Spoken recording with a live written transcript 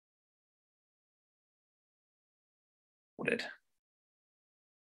Recorded.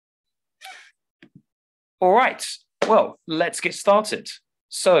 All right, well, let's get started.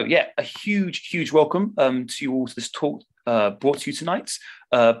 So yeah, a huge welcome to you all to this talk brought to you tonight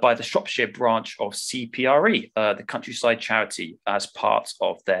by the Shropshire branch of CPRE, the countryside charity, as part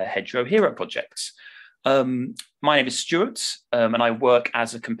of their Hedgerow Hero project. My name is Stuart, and I work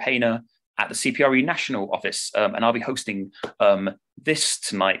as a campaigner at the CPRE National Office, and I'll be hosting this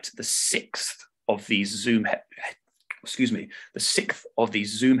tonight, the sixth of these Zoom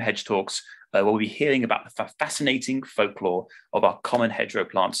hedge talks. We'll be hearing about the fascinating folklore of our common hedgerow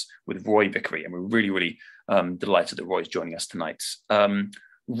plants with Roy Vickery, and we're really delighted that Roy is joining us tonight.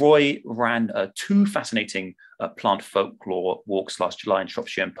 Roy ran two fascinating plant folklore walks last July in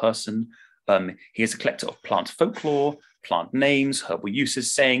Shropshire in person. He is a collector of plant folklore, plant names, herbal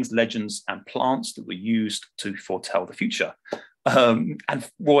uses, sayings, legends, and plants that were used to foretell the future. And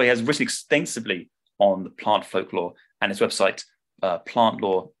Roy has written extensively on the plant folklore, and his website, Plant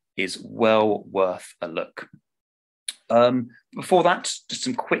Lore, is well worth a look. Before that, just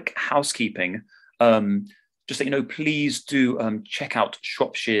some quick housekeeping. Just so you know, please do check out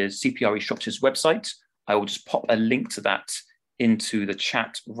CPRE Shropshire's website. I will just pop a link to that into the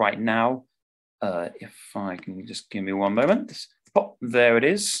chat right now. If I can just give me one moment. Pop, there it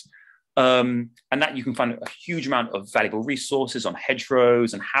is. And that you can find a huge amount of valuable resources on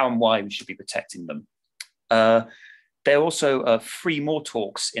hedgerows and how and why we should be protecting them. There are also three more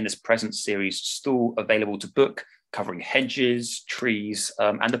talks in this present series still available to book, covering hedges, trees,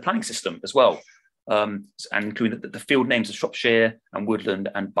 and the planning system as well, and including the field names of Shropshire and woodland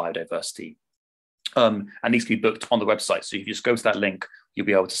and biodiversity. And these can be booked on the website. So if you just go to that link, you'll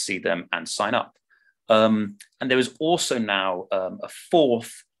be able to see them and sign up. And there is also now a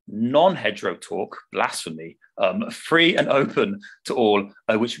fourth non-hedgerow talk, blasphemy, free and open to all,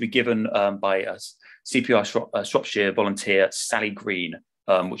 which will be given by CPR Shropshire volunteer Sally Green,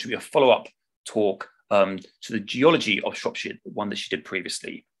 which will be a follow-up talk to the geology of Shropshire, the one that she did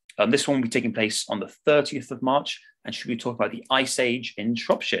previously. This one will be taking place on the 30th of March, and she'll be talking about the Ice Age in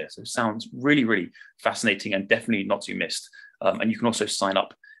Shropshire. So it sounds really fascinating and definitely not to be missed. And you can also sign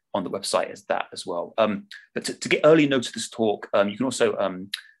up on the website as that as well. But to get early notes of this talk, you can also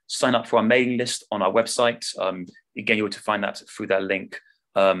sign up for our mailing list on our website. Again, you're able to find that through that link,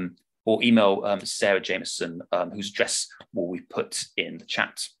 or email Sarah Jameson, whose address will be put in the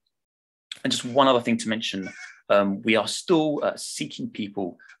chat. And just one other thing to mention, we are still seeking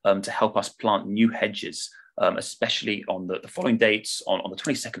people to help us plant new hedges, especially on the following dates, on the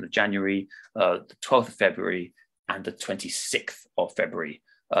 22nd of January, the 12th of February, and the 26th of February.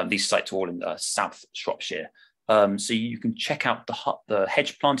 These sites are all in South Shropshire. So you can check out the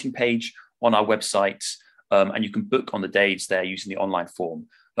hedge planting page on our website, and you can book on the dates there using the online form,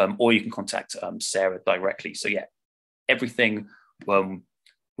 or you can contact Sarah directly. So yeah, everything will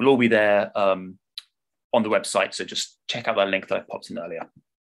all be there on the website. So just check out that link that I popped in earlier.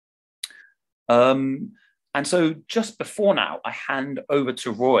 And so just before now, I hand over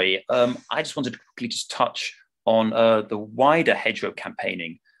to Roy. I just wanted to quickly just touch on the wider hedgerow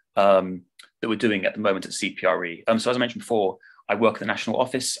campaigning that we're doing at the moment at CPRE. So as I mentioned before, I work at the National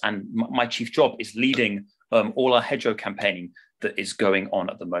Office, and my chief job is leading all our hedgerow campaigning that is going on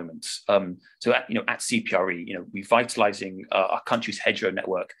at the moment. So at CPRE, revitalizing our country's hedgerow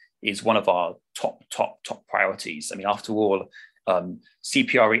network is one of our top priorities. I mean, after all,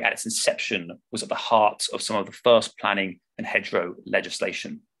 CPRE at its inception was at the heart of some of the first planning and hedgerow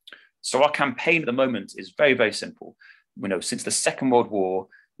legislation. So our campaign at the moment is very simple. Since the Second World War,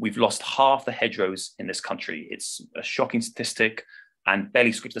 we've lost half the hedgerows in this country. It's a shocking statistic and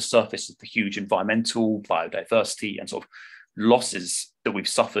barely scratched the surface of the huge environmental, biodiversity, and sort of losses that we've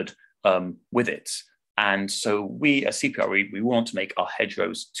suffered with it. And so we at CPRE, we want to make our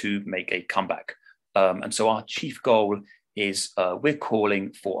hedgerows to make a comeback. And so our chief goal is we're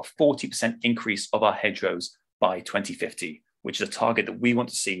calling for a 40% increase of our hedgerows by 2050, which is a target that we want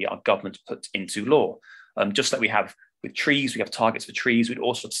to see our government put into law. Just like we have with trees, we have targets for trees, we'd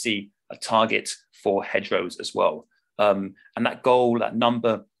also see a target for hedgerows as well. And that goal, that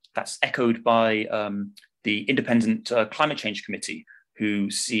number, that's echoed by the Independent Climate Change Committee, who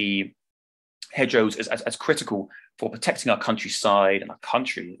see hedgerows as critical for protecting our countryside and our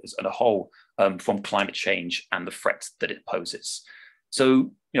country as a whole from climate change and the threat that it poses.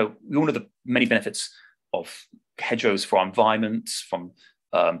 So, we all know the many benefits of hedgerows for our environment,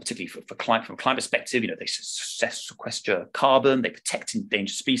 particularly from a climate perspective. They sequester carbon, they protect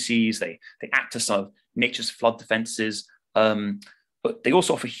endangered species, they act as some of nature's flood defenses. But they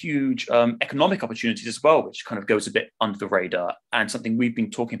also offer huge economic opportunities as well, which kind of goes a bit under the radar, and something we've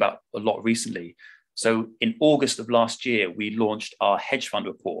been talking about a lot recently. So in August of last year, we launched our hedge fund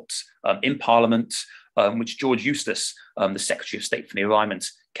report in Parliament, which George Eustace, the Secretary of State for the Environment,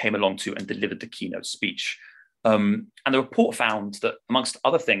 came along to and delivered the keynote speech. And the report found that, amongst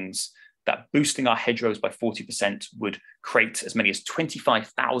other things, that boosting our hedgerows by 40% would create as many as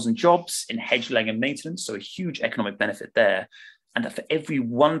 25,000 jobs in hedge laying and maintenance, so a huge economic benefit there. And that for every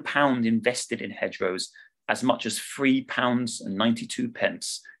 £1 invested in hedgerows, as much as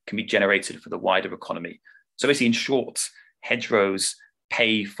 £3.92 can be generated for the wider economy. So basically, in short, hedgerows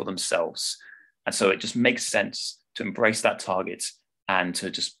pay for themselves. And so it just makes sense to embrace that target and to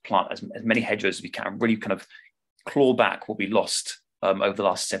just plant as many hedgerows as we can, really kind of claw back what we lost over the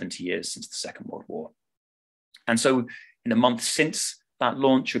last 70 years since the Second World War. And so in the month since that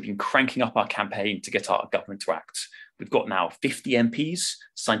launch, we've been cranking up our campaign to get our government to act. We've got now 50 MPs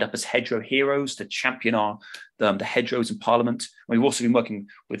signed up as Hedgerow Heroes to champion the hedgerows in Parliament. And we've also been working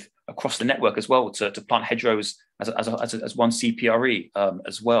with across the network as well to plant hedgerows as one CPRE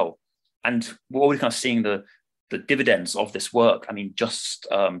as well. And we're already kind of seeing the dividends of this work. I mean, just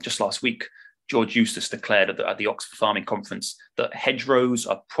last week, George Eustace declared at the Oxford Farming Conference that hedgerows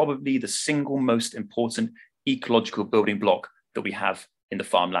are probably the single most important ecological building block that we have in the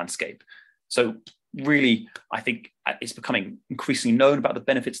farm landscape. So really, I think it's becoming increasingly known about the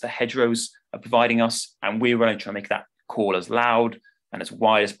benefits that hedgerows are providing us, and we're going to try to make that call as loud and as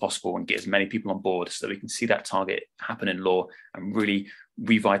wide as possible and get as many people on board so that we can see that target happen in law and really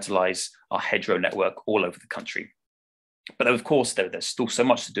revitalise our hedgerow network all over the country. But of course, there's still so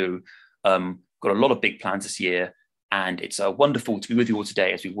much to do. Got a lot of big plans this year, and it's wonderful to be with you all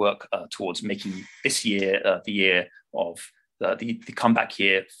today as we work towards making this year the year of the comeback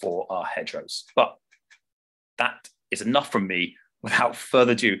year for our hedgerows. But that is enough from me. Without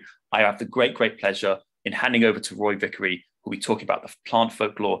further ado, I have the great pleasure in handing over to Roy Vickery, who will be talking about the plant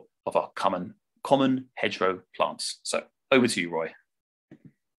folklore of our common hedgerow plants. So over to you, Roy.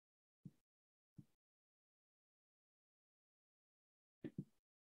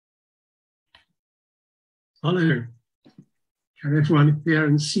 Hello. Can everyone hear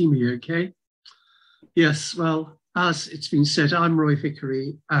and see me okay? Yes, well, as it's been said, I'm Roy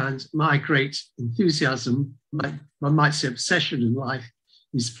Vickery, and my great enthusiasm, I might say obsession in life,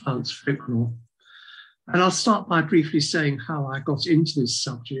 is plants folklore. And I'll start by briefly saying how I got into this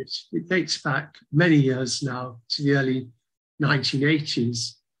subject. It dates back many years now to the early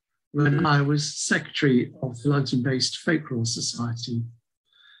 1980s, when I was secretary of the London-based Folklore Society.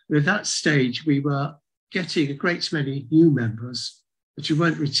 And at that stage, we were getting a great many new members, but we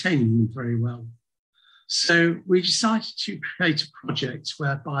weren't retaining them very well. So we decided to create a project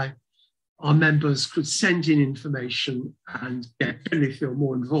whereby our members could send in information and generally feel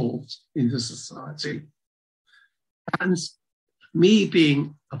more involved in the society. And me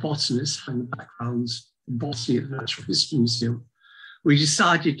being a botanist, having a background in botany at the Natural History Museum, we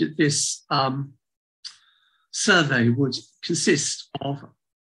decided that this survey would consist of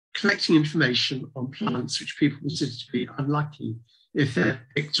collecting information on plants which people consider to be unlucky if they're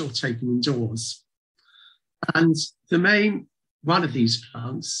picked or taken indoors. And the main one of these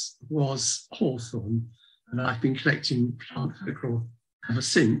plants was hawthorn, and I've been collecting plant folklore ever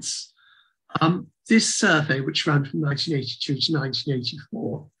since. This survey, which ran from 1982 to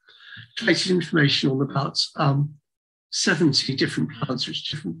 1984, collected information on about 70 different plants which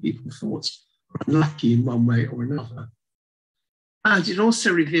different people thought were unlucky in one way or another. And it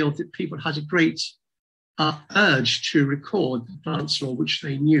also revealed that people had a great urge to record the plants on which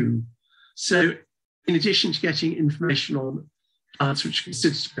they knew. So in addition to getting information on plants which are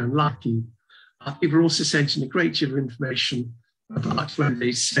considered to be unlucky, people also sent in a great deal of information about when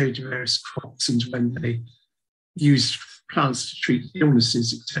they sowed various crops and when they used plants to treat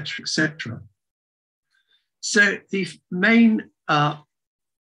illnesses, etc., etc. So the main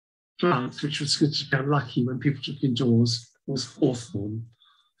plant which was considered to be unlucky when people took indoors was hawthorn.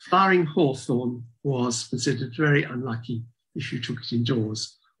 Flowering hawthorn was considered very unlucky if you took it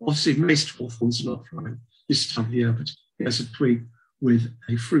indoors. Obviously, most hawthorns are not flowering this time of year, but there's a twig with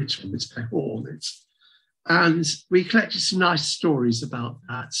a fruit on it, a haw on it. And we collected some nice stories about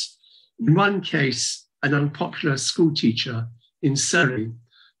that. In one case, an unpopular school teacher in Surrey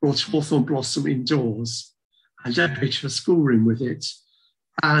brought hawthorn blossom indoors and decorated her schoolroom with it.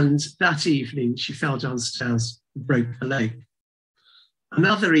 And that evening, she fell downstairs and broke her leg.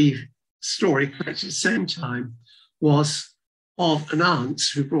 Another story collected at the same time was of an aunt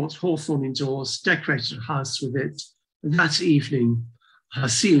who brought hawthorn indoors, decorated her house with it, and that evening, her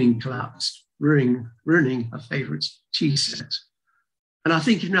ceiling collapsed, ruining her favourite tea set. And I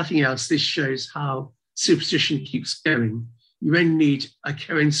think, if nothing else, this shows how superstition keeps going, You only need a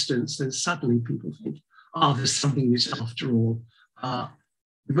coincidence, then suddenly people think, oh, there's something in it after all.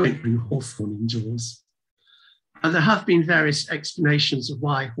 We won't bring hawthorn indoors. And there have been various explanations of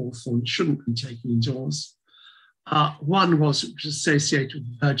why hawthorn shouldn't be taken indoors. One was it was associated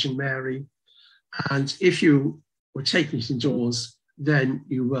with the Virgin Mary. And if you were taking it indoors, then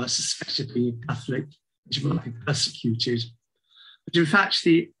you were suspected of being a Catholic, and you might be persecuted. But in fact,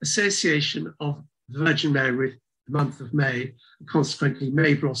 the association of the Virgin Mary with the month of May, and consequently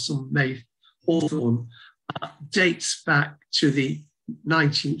May blossom, May hawthorn, dates back to the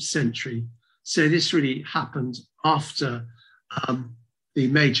 19th century. So this really happened after the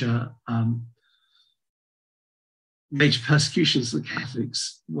major persecutions of the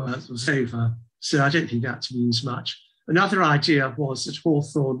Catholics was over. So I don't think that means much. Another idea was that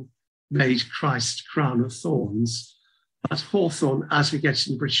hawthorn made Christ crown of thorns, but hawthorn, as we get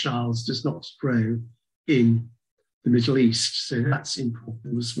in the British Isles, does not grow in the Middle East. So that's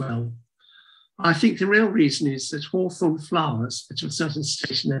important as well. I think the real reason is that hawthorn flowers, at a certain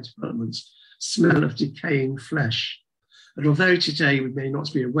stage in their development, smell of decaying flesh. And although today we may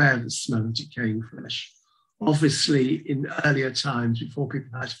not be aware of the smell of decaying flesh, obviously in earlier times, before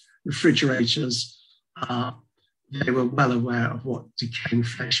people had refrigerators, they were well aware of what decaying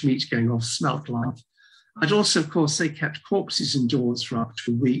flesh, meat going off, smelt like. And also, of course, they kept corpses indoors for up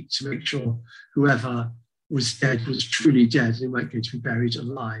to a week to make sure whoever was dead was truly dead and they weren't going to be buried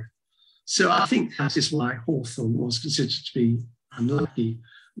alive. So I think that is why hawthorn was considered to be unlucky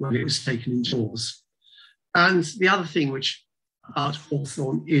when it was taken indoors. And the other thing which about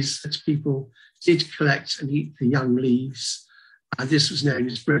hawthorn is that people did collect and eat the young leaves, and this was known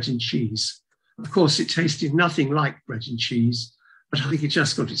as bread and cheese. Of course, it tasted nothing like bread and cheese, but I think it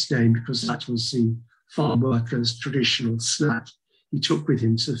just got its name because that was the farm worker's traditional snack he took with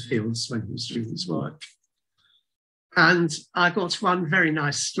him to the fields when he was doing his work. And I got one very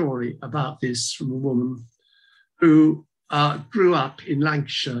nice story about this from a woman who grew up in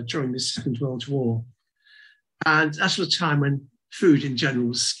Lancashire during the Second World War. And that was a time when food in general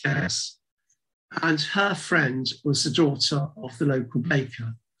was scarce. And her friend was the daughter of the local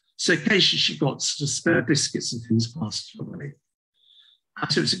baker. So occasionally she got sort of spare biscuits and things passed away.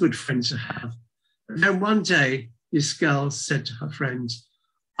 So it was a good friend to have. And then one day, this girl said to her friend,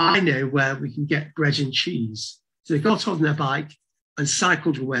 I know where we can get bread and cheese. So they got on their bike and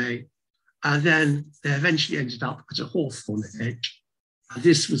cycled away. And then they eventually ended up at a hawthorn hedge. And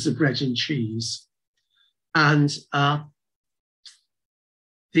this was the bread and cheese. And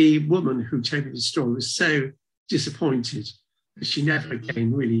the woman who told me the story was so disappointed that she never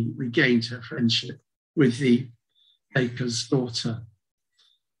again really regained her friendship with the baker's daughter.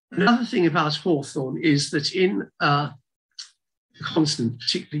 Another thing about hawthorn is that in the continent,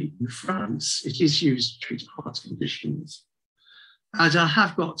 particularly in France, it is used to treat heart conditions. And I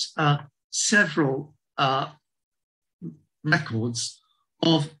have got several records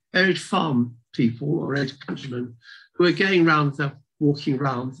of old farm people or old countrymen who were going around, walking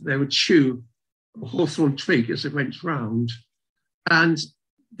around, they would chew a hawthorn twig as it went round. And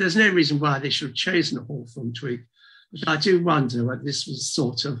there's no reason why they should have chosen a hawthorn twig, but I do wonder whether this was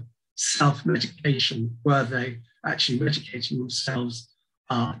sort of self-medication. Were they actually medicating themselves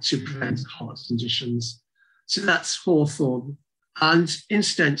to prevent heart conditions? So that's hawthorn. And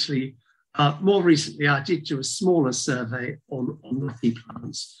incidentally, more recently, I did do a smaller survey on lucky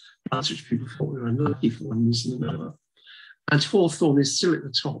plants which people thought were unlucky for one reason or another. And hawthorn is still at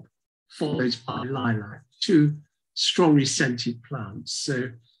the top, followed by lilac, two strongly scented plants.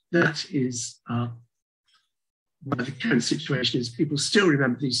 So that is where the current situation is. People still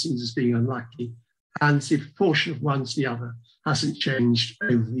remember these things as being unlucky, and the proportion of one to the other hasn't changed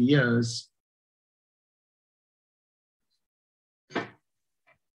over the years.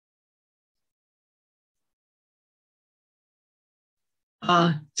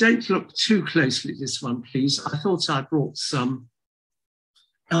 Don't look too closely at this one, please. I thought I brought some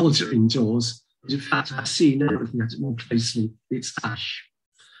elder indoors, but in fact, I see now looking at it more closely, it's ash.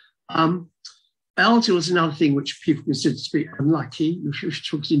 Elder was another thing which people considered to be unlucky. If you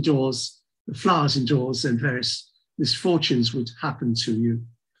took it indoors, the flowers indoors, then various misfortunes would happen to you.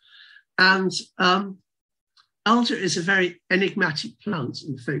 And elder is a very enigmatic plant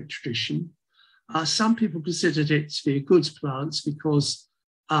in folk tradition. Some people considered it to be a good plant because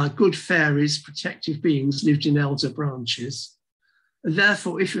good fairies, protective beings, lived in elder branches. And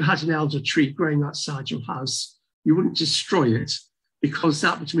therefore, if you had an elder tree growing outside your house, you wouldn't destroy it, because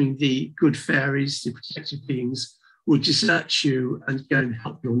that would mean the good fairies, the protective beings, would desert you and go and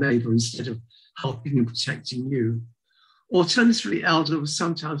help your neighbour instead of helping and protecting you. Alternatively, elder was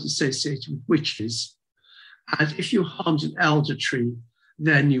sometimes associated with witches. And if you harmed an elder tree,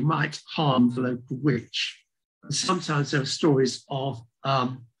 then you might harm the local witch. And sometimes there are stories of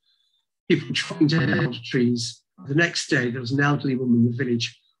people chopping down elder trees. The next day, there was an elderly woman in the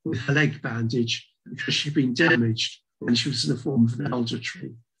village with her leg bandaged because she'd been damaged when she was in the form of an elder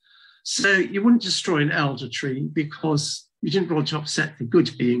tree. So you wouldn't destroy an elder tree because you didn't want to upset the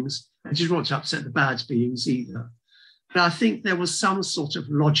good beings, and you didn't want to upset the bad beings either. And I think there was some sort of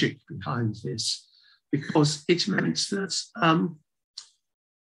logic behind this, because it meant that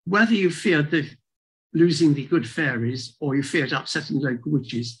whether you feared losing the good fairies or you feared upsetting local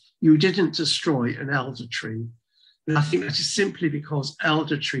witches, you didn't destroy an elder tree. And I think that is simply because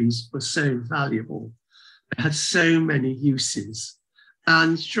elder trees were so valuable. They had so many uses.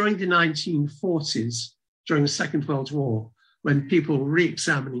 And during the 1940s, during the Second World War, when people were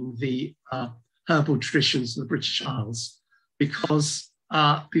re-examining the herbal traditions of the British Isles, because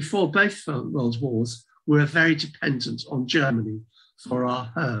before both World Wars, we were very dependent on Germany for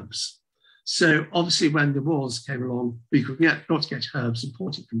our herbs. So obviously when the wars came along, we could not get herbs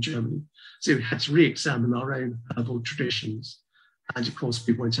imported from Germany. So we had to re-examine our own herbal traditions. And of course,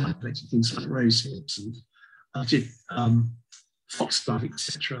 people went out collecting things like rose hips and did foxglove,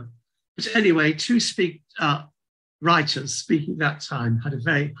 etc. But anyway, two writers speaking at that time had a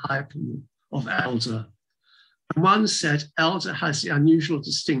very high opinion of elder. And one said, elder has the unusual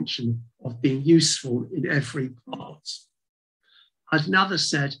distinction of being useful in every part. And another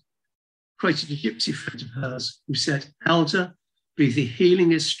said, quoted a gypsy friend of hers, who said, elder be the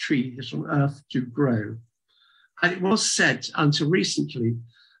healingest tree that on earth do grow. And it was said until recently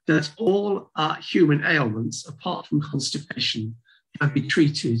that all human ailments, apart from constipation, can be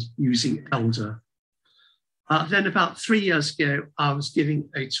treated using elder. Then about 3 years ago, I was giving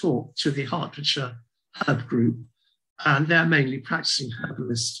a talk to the Hertfordshire Herb Group, and they're mainly practicing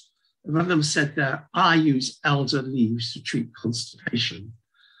herbalists. And one of them said there, I use elder leaves to treat constipation.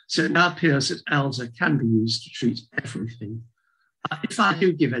 So it now appears that elder can be used to treat everything. If I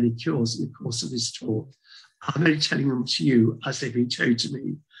do give any cures in the course of this talk, I'm only telling them to you as they've been told to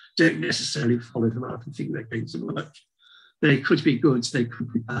me. Don't necessarily follow them up and think they're going to work. They could be good, they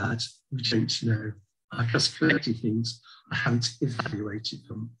could be bad, we don't know. I've just collected things, I haven't evaluated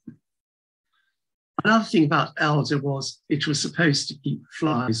them. Another thing about elder was it was supposed to keep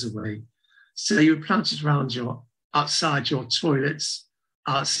flies away. So you would plant it around outside your toilets,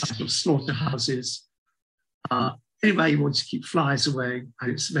 outside your slaughterhouses, anywhere you want to keep flies away,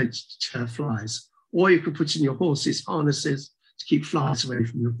 and it's meant to deter flies. Or you could put in your horses' harnesses to keep flies away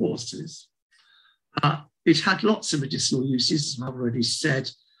from your horses. It had lots of medicinal uses, as I've already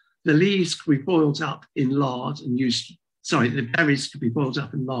said. The leaves could be boiled up in lard and used, the berries could be boiled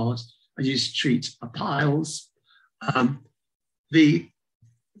up in lard and used to treat piles. The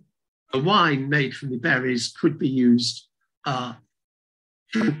wine made from the berries could be used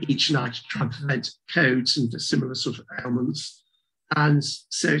each night to try and prevent codes and similar sort of ailments. And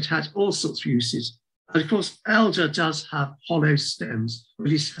so it had all sorts of uses. And of course, elder does have hollow stems, or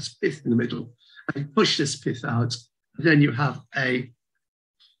at least has pith in the middle. And you push this pith out, and then you have a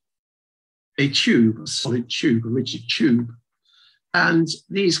tube, a solid tube, a rigid tube. And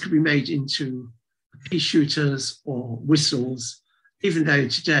these could be made into pea shooters or whistles, even though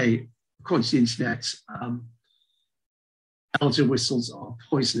today, according to the internet, elder whistles are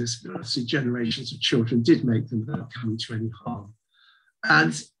poisonous, but obviously generations of children did make them without coming to any harm.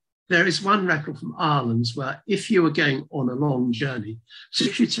 And there is one record from Ireland where if you were going on a long journey, so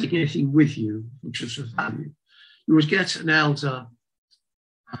if you take anything with you, which was of value, you would get an elder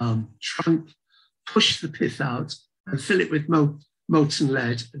trunk, push the pith out and fill it with molten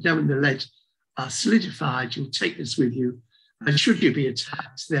lead. And then when the lead solidified, you'll take this with you. And should you be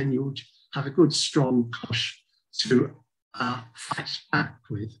attacked, then you would have a good strong kosh to fight back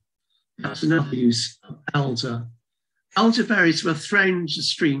with. That's another use of elder. Elderberries were thrown into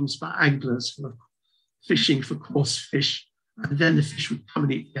streams by anglers who were fishing for coarse fish, and then the fish would come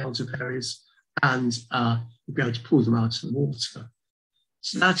and eat the elderberries, and you'd be able to pull them out of the water.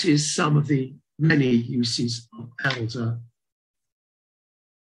 So that is some of the many uses of elder.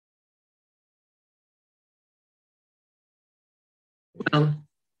 Well,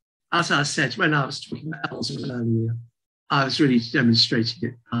 as I said, when I was talking about elder earlier, I was really demonstrating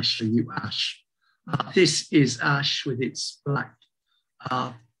it by showing you ash. This is ash with its black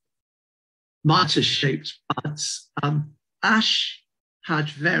mitre-shaped buds. Ash had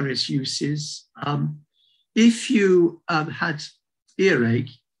various uses. If you had earache,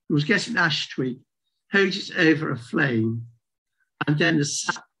 you would get an ash twig, hold it over a flame, and then the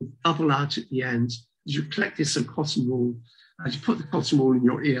sap would bubble out at the end. You collect this on cotton wool, and you put the cotton wool in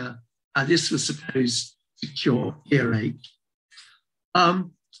your ear, and this was supposed to cure earache.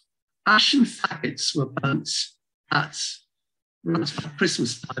 Ashen faggots were burnt at around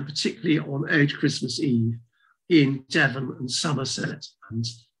Christmas time, particularly on Old Christmas Eve in Devon and Somerset and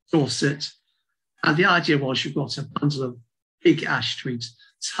Dorset. And the idea was you got a bundle of big ash twigs,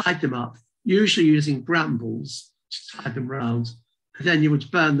 tied them up, usually using brambles to tie them round, and then you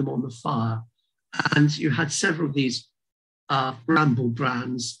would burn them on the fire. And you had several of these bramble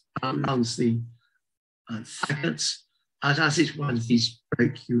brands around the faggots, and as each one of these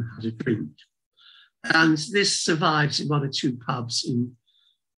broke, you had a drink. And this survives in one or two pubs in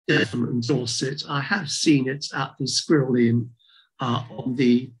Devon and Dorset. I have seen it at the Squirrel Inn on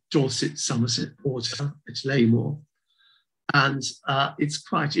the Dorset-Somerset border at Laymore. And it's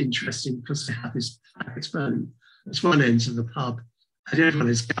quite interesting because they have this faggot burning at one end of the pub, and everyone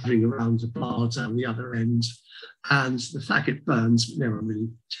is gathering around the bar down the other end. And the faggot burns, but no one really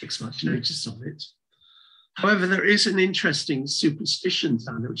takes much notice of it. However, there is an interesting superstition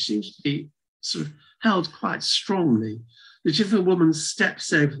down there, which seems to be sort of held quite strongly, that if a woman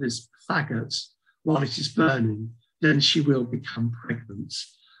steps over this faggot while it is burning, then she will become pregnant.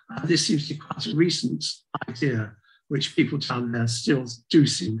 This seems to be quite a recent idea, which people down there still do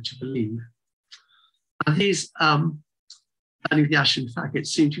seem to believe. And these burning the ashen faggots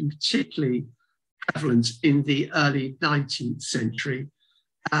seem to be particularly prevalent in the early 19th century.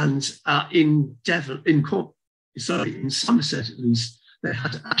 And in Devon, in Somerset at least, they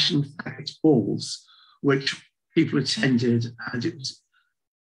had ashen faggot balls, which people attended, and it was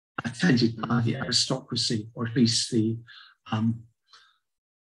attended by the aristocracy, or at least the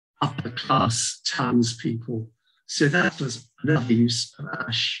upper class townspeople. So that was another use of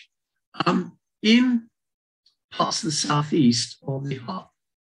ash. In parts of the southeast, on the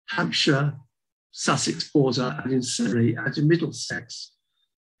Hampshire, Sussex border, and in Surrey and in Middlesex,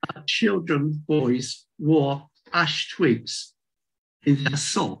 children, boys, wore ash twigs in their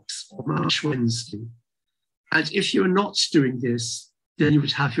socks on Ash Wednesday. And if you were not doing this, then you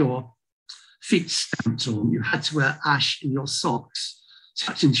would have your feet stamped on. You had to wear ash in your socks,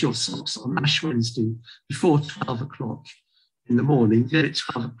 tucked into your socks on Ash Wednesday before 12 o'clock in the morning. Then at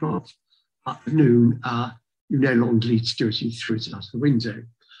 12 o'clock at noon, you no longer need to do it, you threw it out of the window.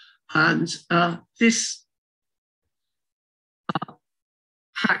 And this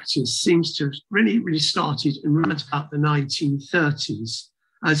practice seems to have really started around about the 1930s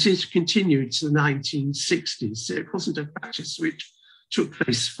and seems to continue to the 1960s. So it wasn't a practice which took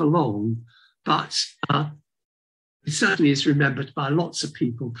place for long, but it certainly is remembered by lots of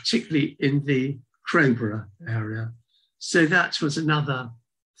people, particularly in the Crowborough area. So that was another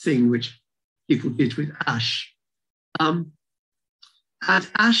thing which people did with ash. And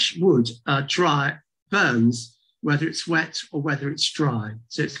ash wood burns whether it's wet or whether it's dry.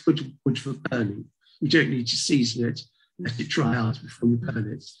 So it's good wood for burning. You don't need to season it, let it dry out before you burn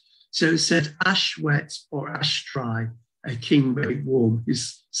it. So it said, ash wet or ash dry, a king may warm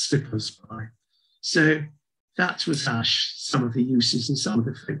his slippers by. So that was ash, some of the uses and some of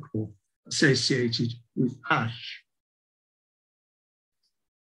the folklore associated with ash.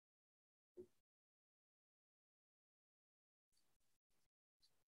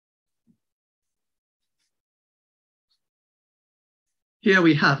 Here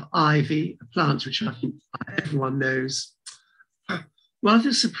we have ivy, a plant which I think everyone knows. One of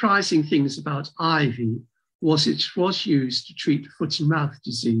the surprising things about ivy was it was used to treat foot and mouth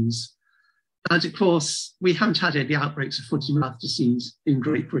disease. And of course, we haven't had any outbreaks of foot and mouth disease in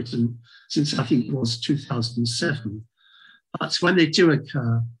Great Britain since I think it was 2007. But when they do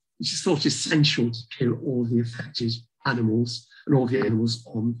occur, it is thought essential to kill all the affected animals and all the animals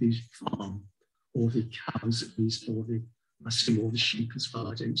on the farm, or the cows at least, or the I assume all the sheep as well,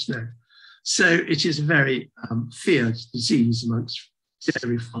 I don't know. So it is a very feared disease amongst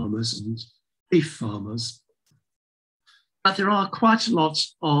dairy farmers and beef farmers. But there are quite a lot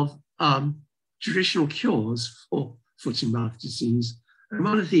of traditional cures for foot and mouth disease. And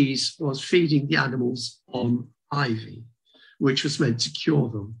one of these was feeding the animals on ivy, which was meant to cure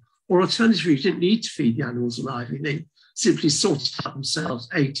them. Or alternatively, you didn't need to feed the animals on ivy. They simply sorted it out themselves,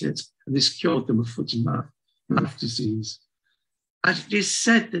 ate it, and this cured them of foot and mouth disease. And it is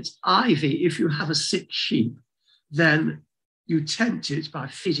said that ivy, if you have a sick sheep, then you tempt it by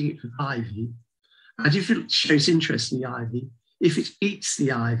feeding it with ivy. And if it shows interest in the ivy, if it eats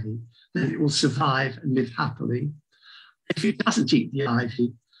the ivy, then it will survive and live happily. If it doesn't eat the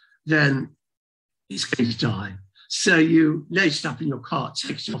ivy, then it's going to die. So you load it up in your cart,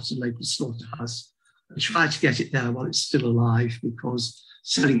 take it off to the local slaughterhouse, and try to get it there while it's still alive, because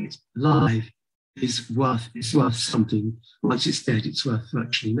selling it live is worth something. Once it's dead, it's worth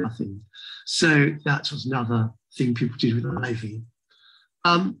virtually nothing. So that was another thing people did with ivy.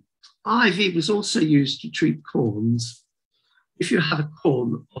 Ivy was also used to treat corns. If you have a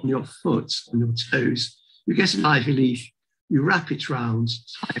corn on your foot, on your toes, you get an ivy leaf, you wrap it round,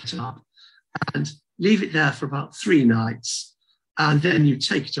 tie it up, and leave it there for about 3 nights. And then you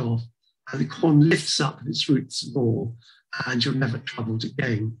take it off, and the corn lifts up with its roots and all, and you're never troubled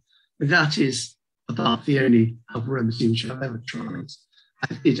again. And that is about the only herbal remedy which I've ever tried.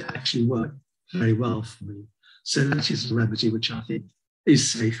 And it actually worked very well for me. So that is a remedy which I think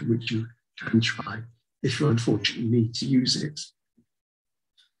is safe and which you can try if you unfortunately need to use it.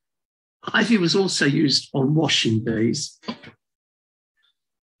 Ivy was also used on washing days.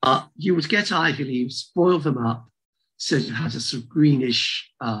 You would get ivy leaves, boil them up, so you had a sort of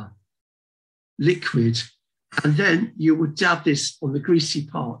greenish liquid, and then you would dab this on the greasy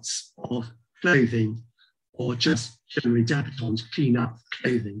parts of clothing, or just generally dab it on to clean up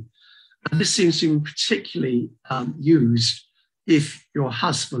clothing. And this seems to be particularly used if your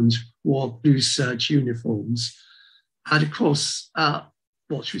husband wore blue serge uniforms. And of course,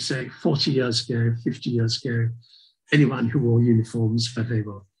 what should we say, 40 years ago, 50 years ago, anyone who wore uniforms, whether they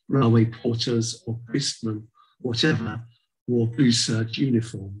were railway porters or postmen, whatever, wore blue serge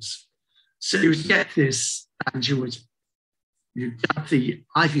uniforms. So you would get this, and you dab the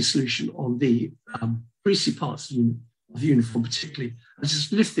ivy solution on the greasy parts of the uniform particularly, and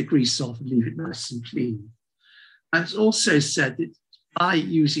just lift the grease off and leave it nice and clean. And it's also said that by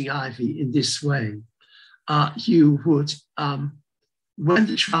using ivy in this way, you would, when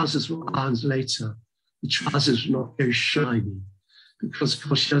the trousers were ironed later, the trousers would not go shiny, because of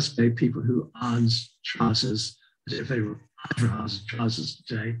course yesterday people who ironed trousers, if they were ironed trousers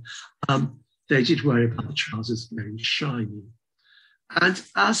today, they did worry about the trousers going shiny. And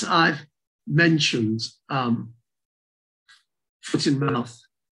as I've mentioned, foot and mouth,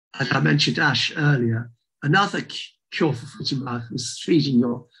 and I mentioned ash earlier, another cure for foot and mouth was feeding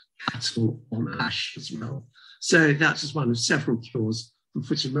your cattle on ash as well. So that was one of several cures for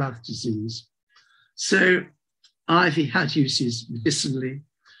foot and mouth disease. So ivy had uses medicinally,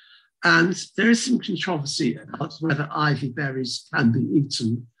 and there is some controversy about whether ivy berries can be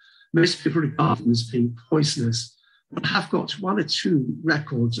eaten. Most people regard them as being poisonous, but I have got 1 or 2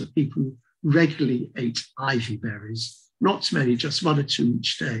 records of people who regularly ate ivy berries, not many, just 1 or 2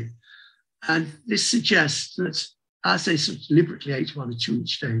 each day. And this suggests that as they sort of deliberately ate 1 or 2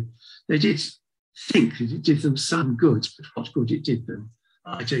 each day, they did think that it did them some good, but what good it did them,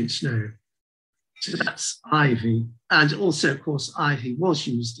 I don't know. So that's ivy. And also, of course, ivy was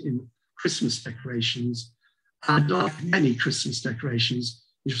used in Christmas decorations. And like many Christmas decorations,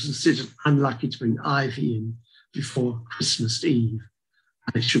 it was considered unlucky to bring ivy in before Christmas Eve.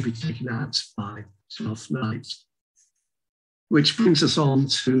 And it should be taken out by 12th night. Which brings us on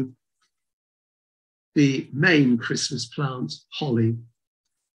to the main Christmas plant, holly.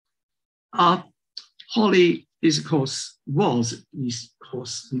 Holly is, of course, was at least, of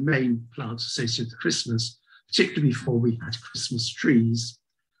course, the main plant associated with Christmas, particularly before we had Christmas trees.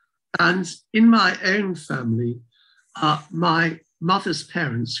 And in my own family, my mother's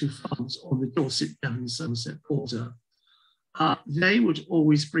parents, who farmed on the Dorset, Devon, Somerset border, they would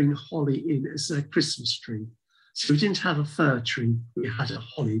always bring holly in as their Christmas tree. So we didn't have a fir tree, we had a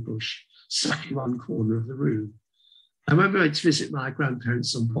holly bush stuck in one corner of the room. And when we went to visit my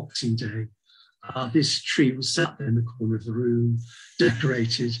grandparents on Boxing Day, this tree was sat there in the corner of the room,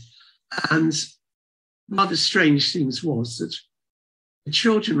 decorated. And one of the strange things was that the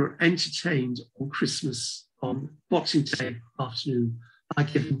children were entertained on Christmas, on Boxing Day afternoon, by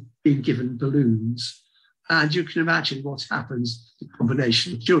being given balloons. And you can imagine what happens, the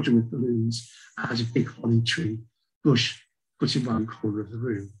combination of children with balloons and a big holly tree bush put in one corner of the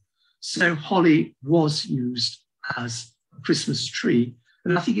room. So holly was used as a Christmas tree,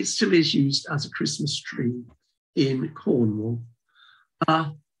 and I think it still is used as a Christmas tree in Cornwall.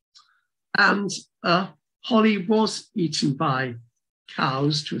 Holly was eaten by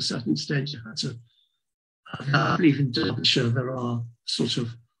cows to a certain extent. You had to, I believe in Derbyshire there are sort of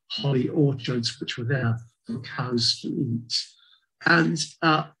holly orchards which were there for cows to eat. And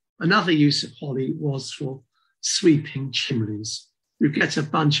another use of holly was for sweeping chimneys. You get a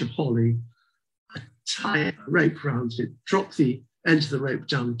bunch of holly, tie a rope around it, drop the end of the rope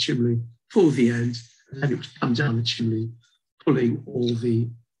down the chimney, pull the end, and then it would come down the chimney, pulling all the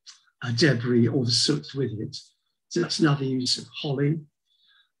debris, all the soot with it. So that's another use of holly.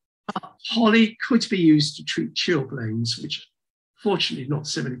 Holly could be used to treat chilblains, which fortunately not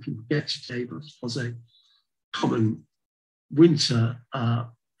so many people get today, but was a common winter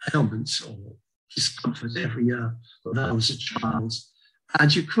ailment or discomfort every year when I was a child.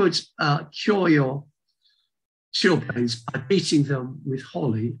 And you could cure your chilblains by beating them with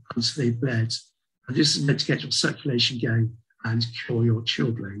holly until they bled. And this is meant to get your circulation going and cure your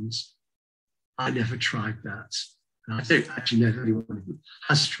chilblains. I never tried that. And I don't actually know anyone who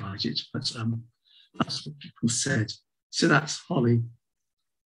has tried it, but that's what people said. So that's holly.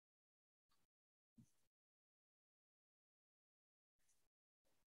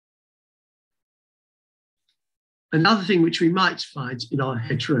 Another thing which we might find in our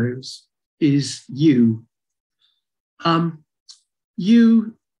hedgerows is yew.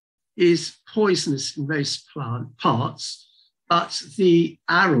 Yew is poisonous in most plant parts, but the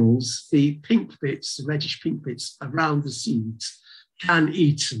arils, the pink bits, the reddish pink bits around the seeds can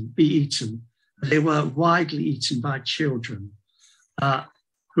be eaten. They were widely eaten by children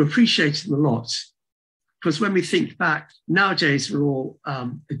who appreciated them a lot. Because when we think back, nowadays we're all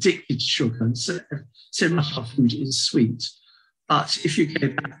addicted to sugar, and so much of our food is sweet. But if you go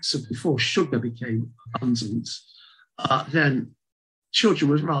back to before sugar became abundant, then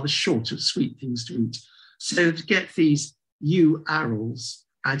children were rather short of sweet things to eat. So to get these yew arils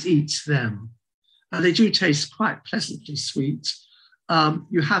and eat them, and they do taste quite pleasantly sweet.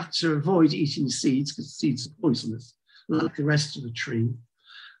 You have to avoid eating seeds because seeds are poisonous, like the rest of the tree.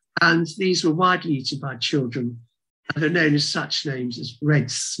 And these were widely eaten by children, and they're known as such names as red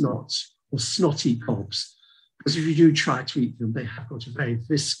snot or snotty cobs, because if you do try to eat them, they have got a very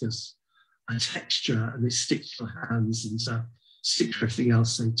viscous texture, and they stick to your hands and stick to everything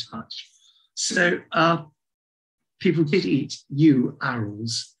else they touch. So people did eat yew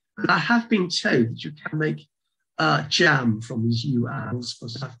arils, and I have been told that you can make jam from these yew arils,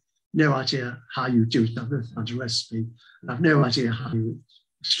 but I have no idea how you do it. I've never found a recipe, and I have no idea how you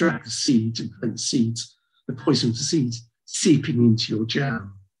extract the seeds and prevent seeds, the poison of the seeds seeping into your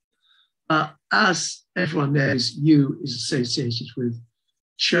jam. As everyone knows, yew is associated with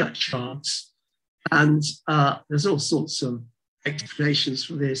churchyards, and there's all sorts of explanations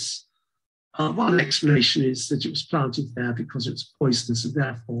for this. One explanation is that it was planted there because it was poisonous, and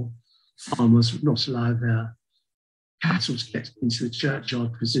therefore farmers would not allow their cattle to get into the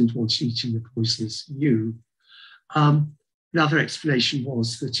churchyard because they didn't want to eat the poisonous yew. Another explanation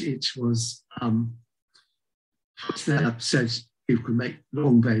was that it was put there, said people could make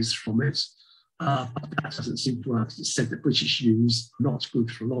longbows from it, but that doesn't seem to work. It's said that British yews are not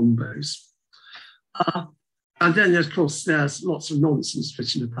good for longbows. And then, of course, there's lots of nonsense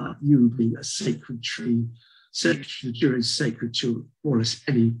written about yew being a sacred tree. Sacred to the Jew is sacred to more or less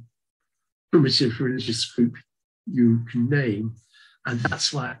any primitive religious group you can name. And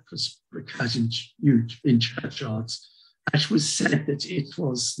that's why it was recurred in churchyards. It was said that it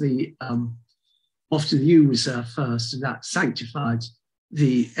was the often the yew was there first, and that sanctified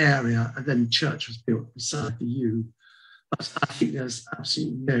the area, and then the church was built beside the yew. But I think there's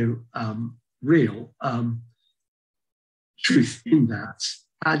absolutely no real truth in that.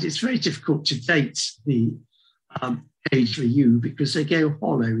 And it's very difficult to date the age of a yew because they go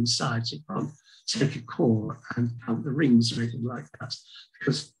hollow inside. So you can't take a core and count the rings or anything like that,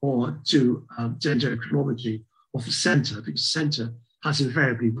 or do dendrochronology of the centre, because the centre has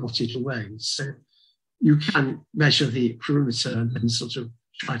invariably rotted away. So you can measure the perimeter and then sort of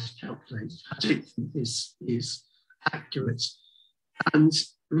try to calculate. I don't think this is accurate. And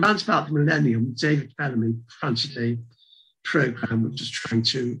around about the millennium, David Bellamy fronted a programme which was trying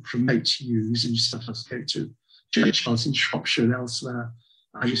to promote yews, and you still have to go to churchyards in Shropshire and elsewhere.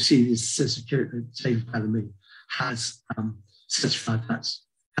 You see this certificate that David Bellamy has certified that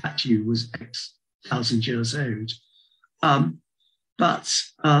that yew was X thousand years old. But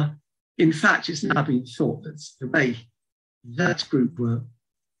in fact, it's now been thought that the way that group were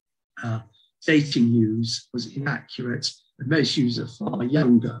dating yews was inaccurate, and most yews are far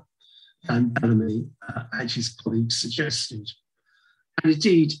younger than Bellamy and his colleagues suggested. And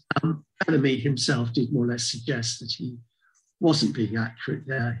indeed, Bellamy himself did more or less suggest that he wasn't being accurate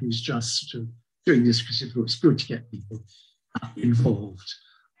there. He was just sort of doing this because it was good to get people involved.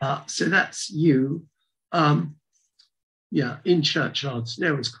 So that's yew. Yeah, in churchyards,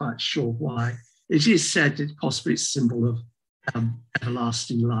 no one's quite sure why. It is said that possibly it's a symbol of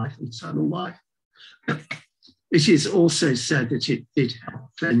everlasting life, eternal life. It is also said that it did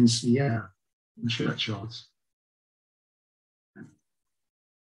help cleanse the air in churchyards.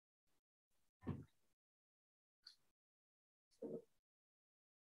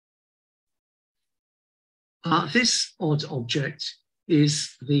 This odd object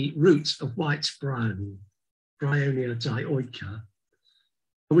is the root of white brownie, Bryonia dioica,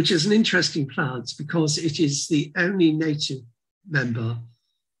 which is an interesting plant because it is the only native member,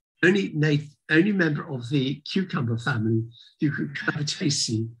 only only member of the cucumber family, the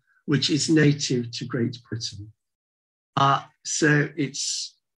Cucurbitaceae, which is native to Great Britain. So it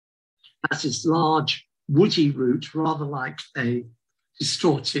has this large woody root, rather like a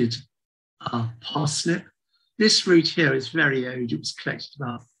distorted parsnip. This root here is very old. It was collected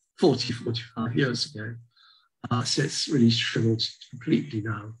about 40, 45 years ago. So it's really shriveled completely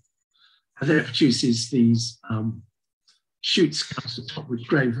now. And then it produces these shoots cut at the top, which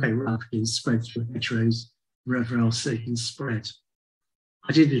grow very rapidly and spread through hedgerows, wherever else they can spread.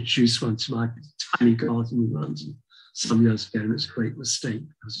 I did introduce one to my tiny garden in London some years ago, and it's a great mistake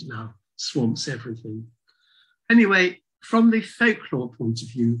because it now swamps everything. Anyway, from the folklore point of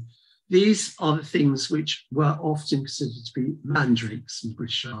view, these are the things which were often considered to be mandrakes in the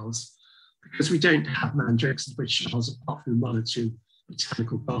British Isles, because we don't have mandrakes in the British Isles apart from one or two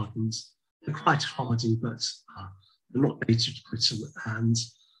botanical gardens. They're quite hardy, but they're not native to Britain, and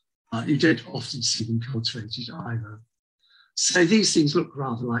you don't often see them cultivated either. So these things look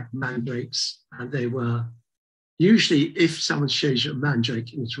rather like mandrakes, and they were usually, if someone shows you a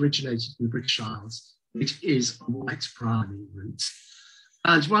mandrake and it originated in the British Isles, it is a white brownie root.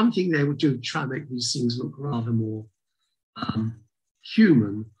 And one thing they would do to try and make these things look rather more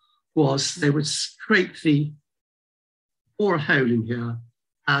human was they would bore a hole in here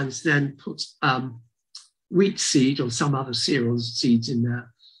and then put wheat seed or some other cereal seeds in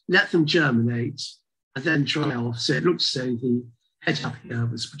there, let them germinate, and then dry off. So it looked as though the head up here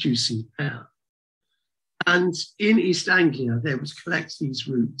was producing pear. And in East Anglia, they would collect these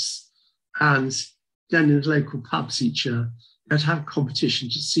roots, and then in the local pubs each year, they'd have a competition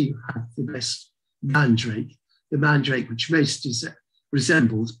to see who had the best mandrake, the mandrake which most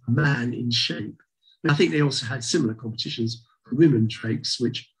resembled a man in shape. And I think they also had similar competitions for women drakes,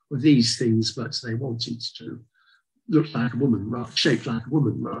 which were these things, but they wanted to look like a woman, shaped like a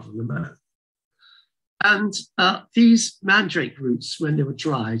woman rather than a man. And these mandrake roots, when they were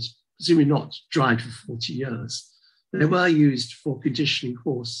dried, presumably not dried for 40 years, they were used for conditioning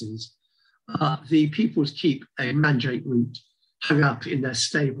horses. The people would keep a mandrake root hung up in their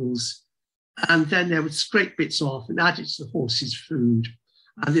stables, and then they would scrape bits off and add it to the horse's food,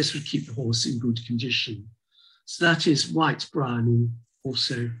 and this would keep the horse in good condition. So that is white brownie,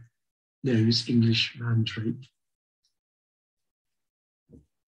 also known as English mandrake.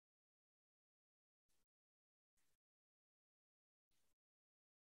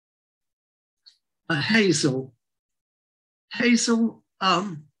 Hazel. Hazel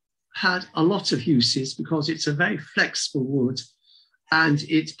had a lot of uses because it's a very flexible wood and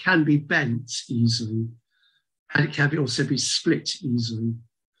it can be bent easily, and it can also be split easily.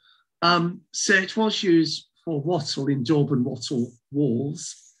 So it was used for wattle in daub and wattle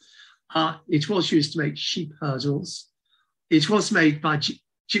walls. It was used to make sheep hurdles. It was made by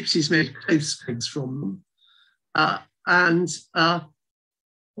gypsies, made clothes pegs from them.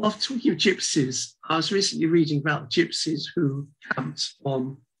 While talking of gypsies, I was recently reading about gypsies who camped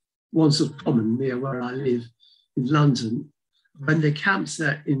on Wandsworth Common near where I live in London. When they camped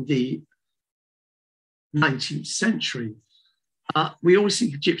there in the 19th century, we always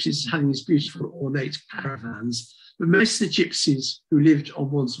think of gypsies as having these beautiful ornate caravans, but most of the gypsies who lived on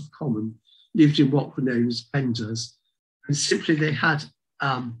Wandsworth Common lived in what were known as benders, and simply they had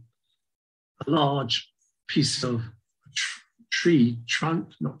a large piece of tree trunk,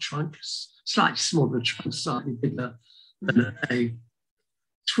 not trunk, slightly smaller than a trunk, slightly bigger than a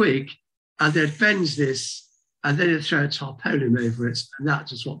twig, and they'd bend this and then they'd throw a tarpaulin over it, and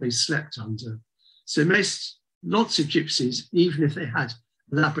that is what they slept under. So lots of gypsies, even if they had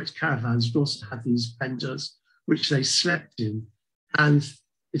elaborate caravans, would also have these benders which they slept in, and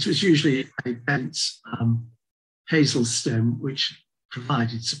it was usually a bent hazel stem which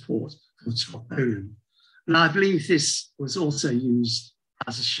provided support for the tarpaulin. And I believe this was also used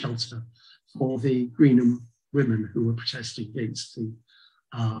as a shelter for the Greenham women who were protesting against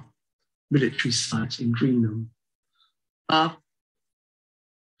the military site in Greenham.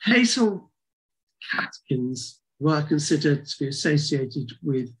 Hazel catkins were considered to be associated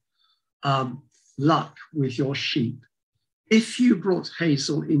with luck with your sheep. If you brought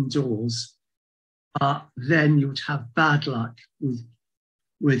hazel indoors, then you would have bad luck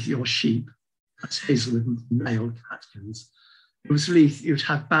with your sheep. That's hazel with male catkins. It was believed you'd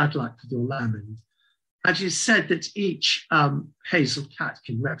have bad luck with your lambing. And it is said that each hazel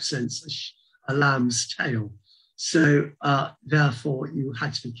catkin represents a lamb's tail. So therefore you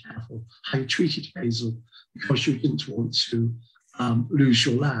had to be careful how you treated hazel because you didn't want to lose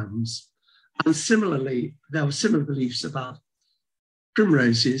your lambs. And similarly, there were similar beliefs about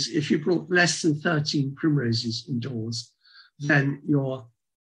primroses. If you brought less than 13 primroses indoors, then your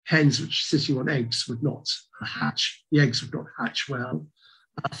hens which are sitting on eggs would not hatch, the eggs would not hatch well.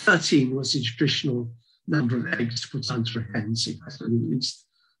 13 was the traditional number of eggs to put under a hen, so you had at least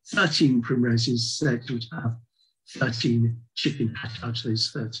 13 primroses, so you would have 13 chicken hatch out of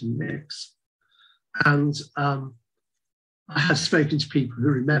those 13 eggs. And I have spoken to people who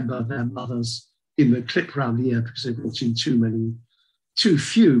remember their mothers in the clip around the ear because they brought in too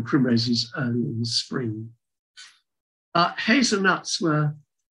few primroses early in the spring. Hazelnuts were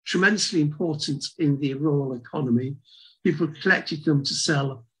tremendously important in the rural economy. People collected them to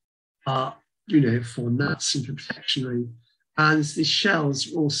sell, for nuts and confectionery. And the shells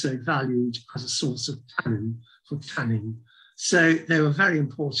were also valued as a source of tannin for tanning. So they were very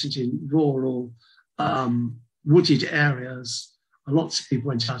important in rural, wooded areas. Lots of people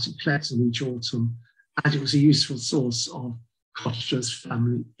went out and collected them each autumn, and it was a useful source of cottagers'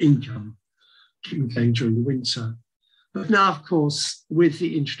 family income, keeping going during the winter. But now, of course, with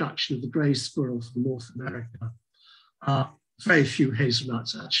the introduction of the grey squirrel from North America, very few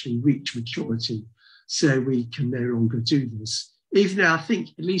hazelnuts actually reach maturity, so we can no longer do this. Even though I think,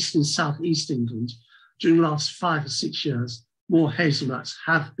 at least in southeast England, during the last 5 or 6 years, more hazelnuts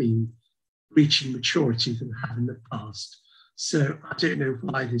have been reaching maturity than have in the past. So I don't know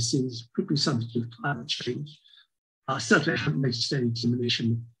why this is. Could be something to do with climate change. I certainly haven't noticed any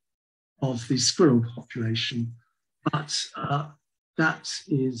diminution of the squirrel population, but that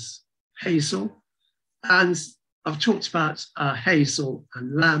is hazel. And I've talked about hazel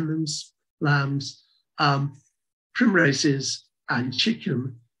and lambs, primroses and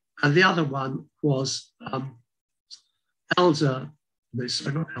chicken. And the other one was elder, no,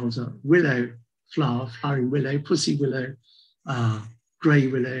 sorry, not elder, willow flower, flowering willow, pussy willow, grey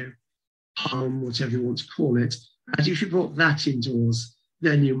willow, palm, whatever you want to call it. And if you brought that indoors,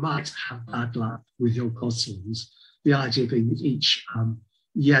 then you might have bad luck with your goslings. The idea being that each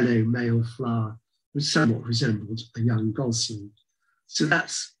yellow male flower which somewhat resembled a young gosling. So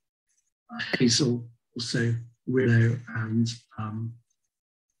that's hazel, also willow and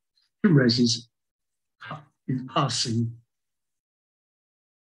primroses in passing.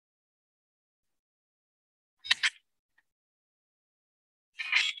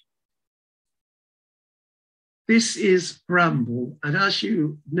 This is bramble, and as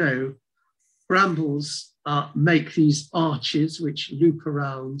you know, brambles make these arches which loop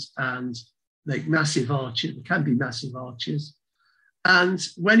around and make massive arches. It can be massive arches. And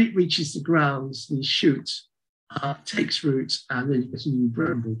when it reaches the ground, the shoot takes root, and then you get a new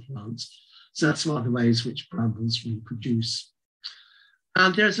bramble plant. So that's one of the ways which brambles reproduce.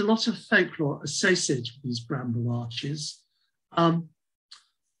 And there's a lot of folklore associated with these bramble arches,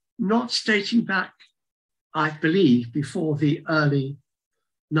 not dating back, I believe, before the early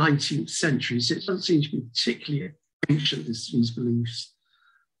 19th century. So it doesn't seem to be particularly ancient, these beliefs.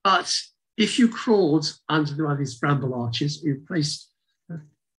 But if you crawled under one of these bramble arches, you placed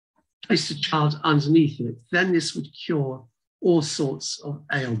a child underneath it, then this would cure all sorts of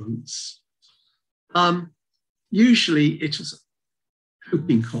ailments. Usually it was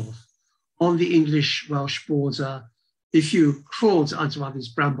whooping cough. On the English-Welsh border, if you crawled under one of these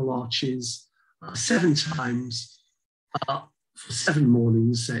bramble arches 7 times for 7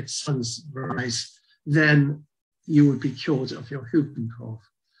 mornings at sunrise, then you would be cured of your whooping cough.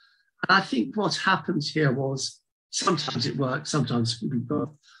 And I think what happened here was sometimes it worked, sometimes whooping cough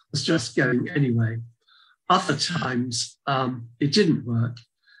was just going anyway. Other times it didn't work.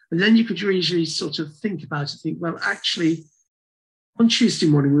 And then you could usually sort of think about it, think, well, actually, on Tuesday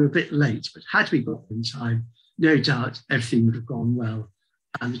morning, we were a bit late, but had we got in time, no doubt everything would have gone well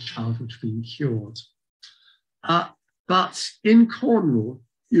and the child would have been cured. But in Cornwall,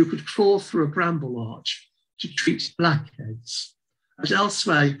 you could crawl through a bramble arch to treat blackheads. And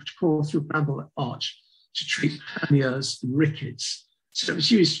elsewhere, you could crawl through a bramble arch to treat hernias and rickets. So it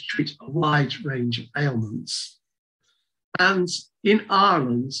was used to treat a wide range of ailments. And in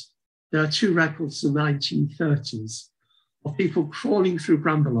Ireland, there are 2 records in the 1930s of people crawling through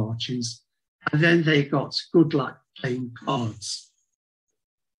bramble arches, and then they got good luck playing cards.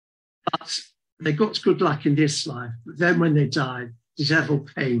 But they got good luck in this life, but then when they died, the devil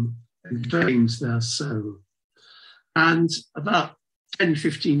came and claimed their soul. And about 10,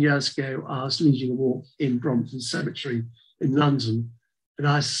 15 years ago, I was leading a walk in Brompton Cemetery in London, and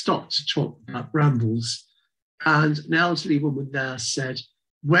I stopped to talk about brambles. And an elderly woman there said,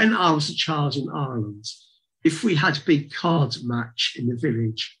 when I was a child in Ireland, if we had a big card match in the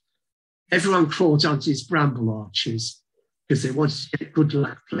village, everyone crawled onto these bramble arches because they wanted to get good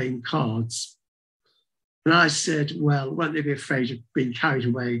luck playing cards. And I said, well, won't they be afraid of being carried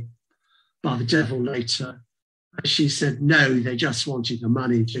away by the devil later? She said, no, they just wanted the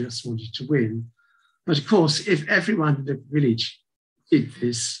money, they just wanted to win. But of course, if everyone in the village did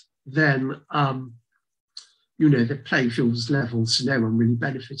this, then, the playing field was level, so no one really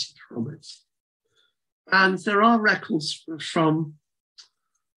benefited from it. And there are records from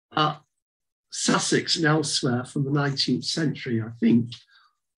Sussex and elsewhere from the 19th century, I think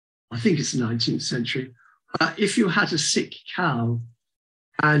it's the 19th century. If you had a sick cow,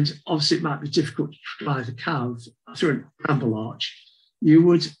 and obviously it might be difficult to drive the cow through a bramble arch, you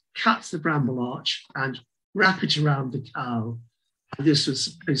would cut the bramble arch and wrap it around the cow. And this would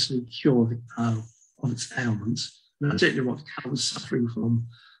supposedly cure the cow of its ailments. And I don't know what the cow was suffering from,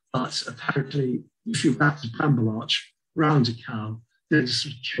 but apparently if you wrap the bramble arch around a cow, then this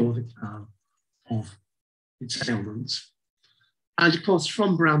would cure the cow of its ailments. And of course,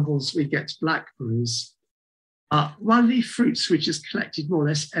 from brambles, we get blackberries. One of the fruits which is collected more or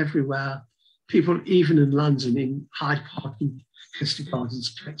less everywhere. People, even in London, in Hyde Park and Chester Gardens,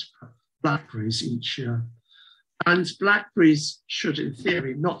 collect blackberries each year. And blackberries should, in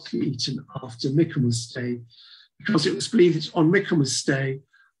theory, not be eaten after Michaelmas Day, because it was believed that on Michaelmas Day,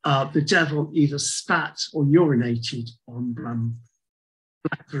 the devil either spat or urinated on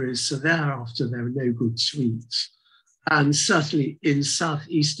blackberries, so thereafter they were no good to eat. And certainly in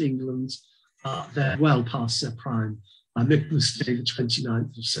southeast England, they're well past their prime. Michaelmas Day, the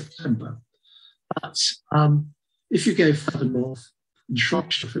 29th of September. But if you go further north, in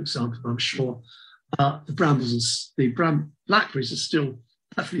Shropshire, for example, I'm sure the blackberries are still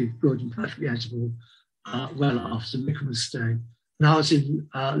perfectly good and perfectly edible well after Michaelmas Day. And I was in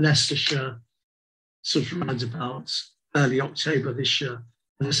Leicestershire, sort of around about early October this year,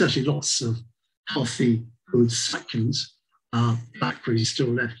 and there's certainly lots of healthy, good, succulent blackberries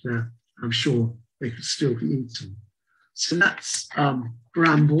still left there. I'm sure they could still be eaten. So that's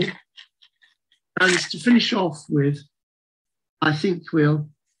bramble. And to finish off with, I think we'll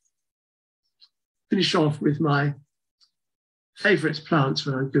finish off with my favourite plant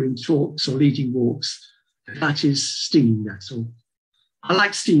when I'm doing talks or leading walks. That is stinging nettle. I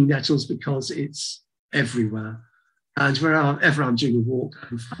like stinging nettles because it's everywhere. And wherever I'm doing a walk, I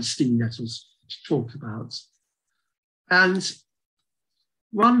can find stinging nettles to talk about. And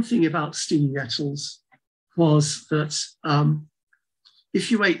one thing about stinging nettles was that if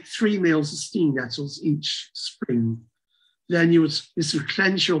you ate 3 meals of stinging nettles each spring, then this would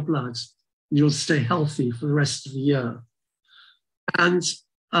cleanse your blood and you'll stay healthy for the rest of the year. And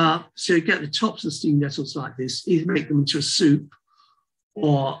so you get the tops of stinging nettles like this, either make them into a soup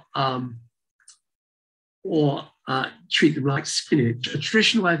or treat them like spinach. A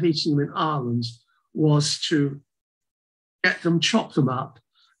traditional way of eating them in Ireland was to get them, chop them up,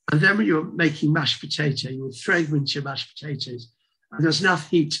 and then when you're making mashed potato, you would throw them into your mashed potatoes, and there's enough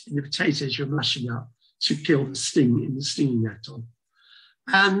heat in the potatoes you're mashing up to kill the sting in the stinging nettle.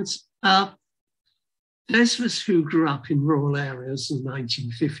 And those of us who grew up in rural areas in the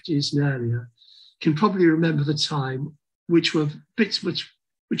 1950s and earlier can probably remember the time which was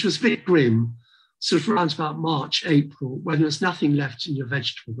a bit grim, sort of around about March, April, when there was nothing left in your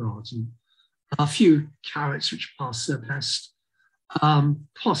vegetable garden. A few carrots which passed their best,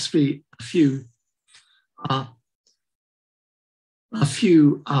 possibly a few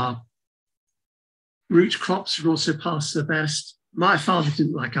root crops would also pass their best. My father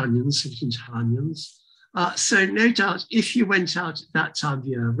didn't like onions, so he didn't have onions. So no doubt, if you went out at that time of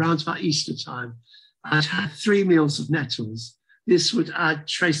year, around about Easter time, and had 3 meals of nettles, this would add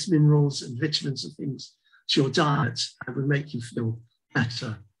trace minerals and vitamins and things to your diet and would make you feel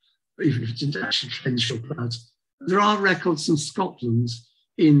better, even if it didn't actually cleanse your blood. There are records in Scotland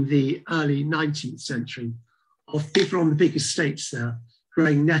in the early 19th century of people on the big estates there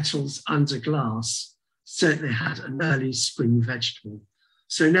growing nettles under glass, so they had an early spring vegetable.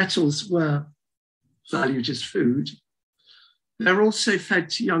 So nettles were valued as food. They're also fed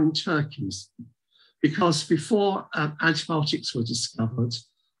to young turkeys, because before antibiotics were discovered,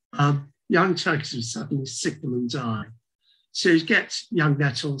 young turkeys would suddenly sicken and die. So you get young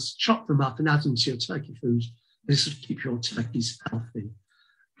nettles, chop them up and add them to your turkey food. This would keep your turkeys healthy.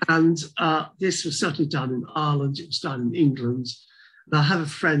 And this was certainly done in Ireland, it was done in England. And I have a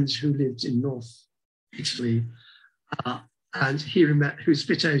friend who lived in North Italy, and who's a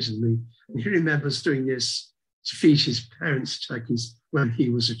bit older than me, and he remembers doing this to feed his parents' turkeys when he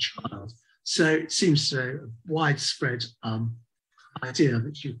was a child. So it seems to be a widespread idea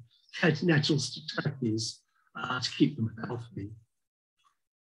that you fed nettles to turkeys to keep them healthy.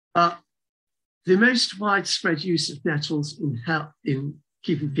 The most widespread use of nettles in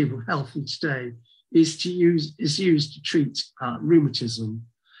keeping people healthy today is used to treat rheumatism.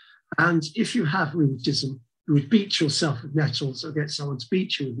 And if you have rheumatism, you would beat yourself with nettles or get someone to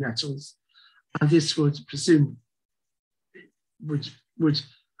beat you with nettles, and this would presume would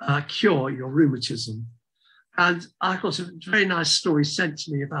cure your rheumatism. And I got a very nice story sent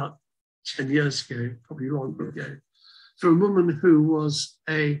to me about 10 years ago, probably longer ago, from a woman who was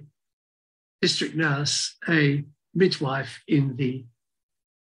a district nurse, a midwife in the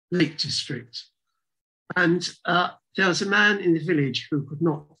Lake District. And there was a man in the village who could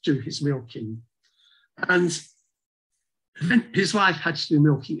not do his milking. And his wife had to do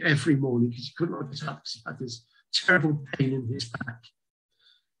milking every morning because he could not get up because he had this terrible pain in his back.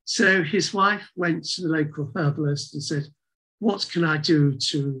 So his wife went to the local herbalist and said, what can I do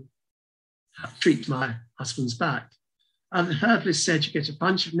to treat my husband's back? And the herbalist said, you get a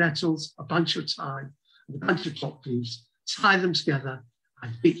bunch of nettles, a bunch of thyme, and a bunch of clock leaves, tie them together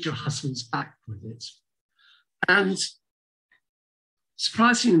and beat your husband's back with it. And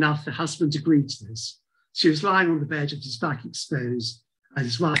surprisingly enough, the husband agreed to this. She was lying on the bed with his back exposed, and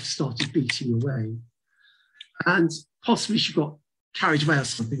his wife started beating away. And possibly she got carried away or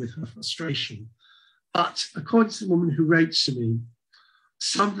something with her frustration. But according to the woman who wrote to me,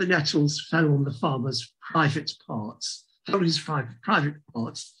 some of the nettles fell on the farmer's private parts, fell on his private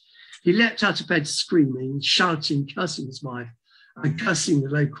parts. He leapt out of bed screaming, shouting, cursing his wife, and cursing the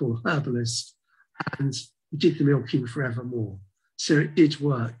local herbalist, and he did the milking forevermore. So it did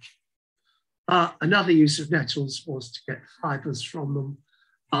work. Another use of nettles was to get fibres from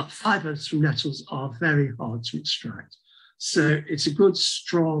them. Fibres from nettles are very hard to extract. So it's a good,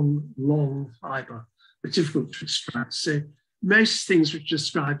 strong, long fibre, but difficult to extract. So most things which are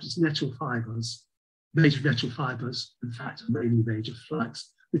described as nettle fibres, made of nettle fibres, in fact, are mainly made of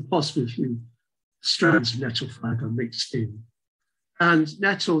flax, with possibly a few strands of nettle fibre mixed in. And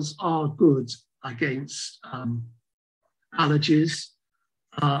nettles are good against allergies.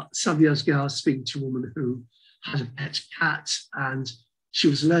 Some years ago, I was speaking to a woman who had a pet cat and she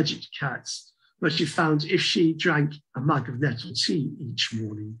was allergic to cats, but she found if she drank a mug of nettle tea each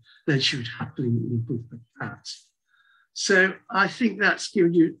morning, then she would happily live with the cat. So I think that's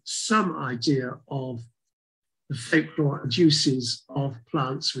given you some idea of the folklore and uses of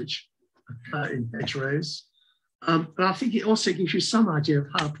plants which occur in hedgerows. But I think it also gives you some idea of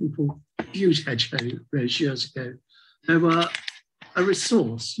how people viewed hedgerows years ago. They were a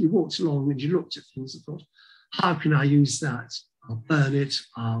resource. You walked along and you looked at things and thought, how can I use that? I'll burn it,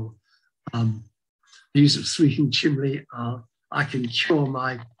 I'll use a sweeping chimney, I can cure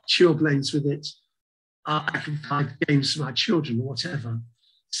my chilblains with it, I can find games for my children or whatever.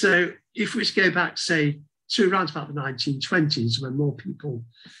 So if we go back, say, to around about the 1920s, when more people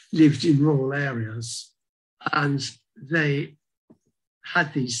lived in rural areas and they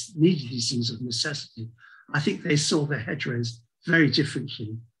needed these things of necessity, I think they saw their hedgerows very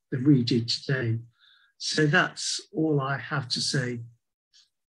differently than we did today. So that's all I have to say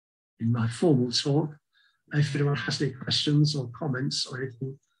in my formal talk. If anyone has any questions or comments or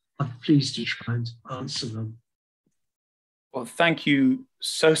anything, I'm pleased to try and answer them. Well, thank you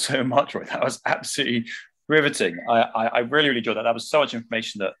so much, Roy. That was absolutely riveting. I really, really enjoyed that. That was so much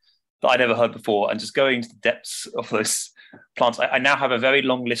information that I never heard before. And just going into the depths of those plants, I now have a very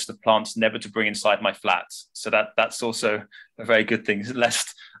long list of plants never to bring inside my flat. So that's also a very good thing,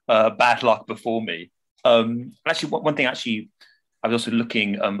 lest bad luck befall me. Actually, one thing, I was also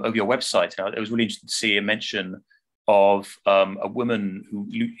looking over your website. It was really interesting to see a mention of a woman who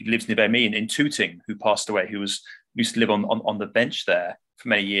lives nearby me in Tooting, who passed away, who used to live on the bench there for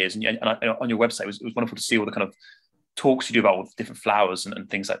many years. And on your website, it was wonderful to see all the kind of talks you do about all the different flowers and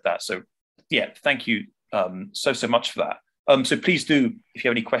things like that. So yeah, thank you so much for that. So please do, if you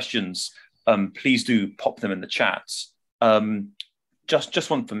have any questions, please do pop them in the chat. Just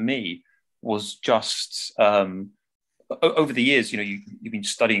one for me was just over the years, you've been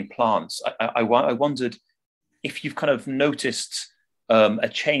studying plants. I wondered if you've kind of noticed a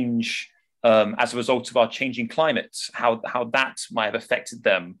change as a result of our changing climate, how that might have affected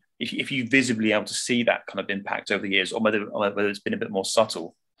them, if you visibly able to see that kind of impact over the years, or whether it's been a bit more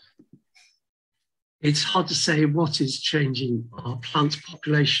subtle. It's hard to say what is changing our plant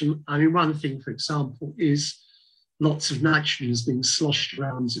population. I mean, one thing, for example, is lots of nitrogen is being sloshed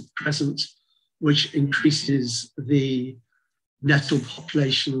around at present, which increases the nettle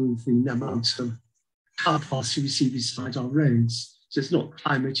population, the amount of car parks we see beside our roads. So it's not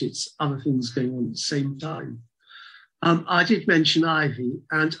climate, it's other things going on at the same time. I did mention ivy,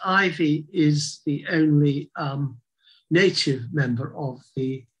 and ivy is the only native member of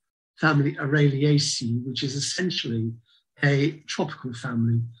the family Araliaceae, which is essentially a tropical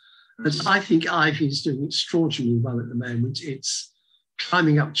family. And I think ivy is doing extraordinarily well at the moment. It's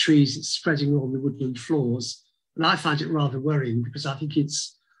climbing up trees, it's spreading along the woodland floors. And I find it rather worrying because I think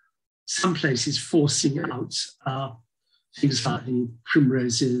it's some places forcing out things like the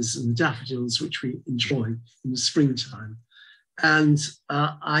primroses and the daffodils, which we enjoy in the springtime. And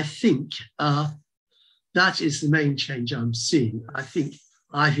I think that is the main change I'm seeing. I think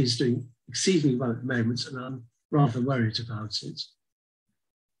ivy is doing exceedingly well at the moment, and I'm rather worried about it.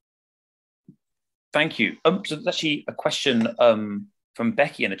 Thank you. So there's actually a question from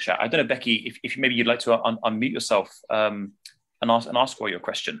Becky in the chat. I don't know, Becky, if maybe you'd like to unmute yourself and ask for your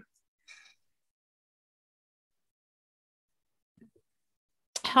question.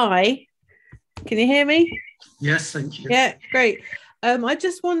 Hi, can you hear me? Yes, thank you. Yeah, great. I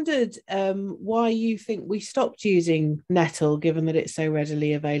just wondered why you think we stopped using nettle, given that it's so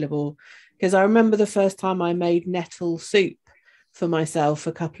readily available. Because I remember the first time I made nettle soup for myself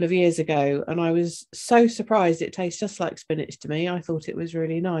a couple of years ago, and I was so surprised. It tastes just like spinach to me. I thought it was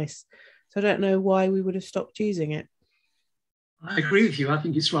really nice. So I don't know why we would have stopped using it. I agree with you. I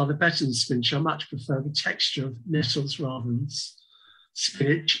think it's rather better than spinach. I much prefer the texture of nettles rather than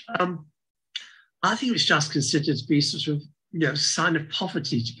spinach. I think it was just considered to be sort of, a sign of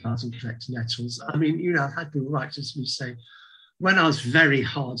poverty to go out and collect nettles. I mean, I've had people write to me say, when I was very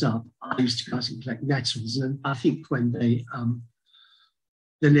hard up, I used to go out and collect nettles. And I think when they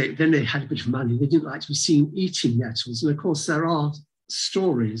then they had a bit of money, they didn't like to be seen eating nettles. And of course, there are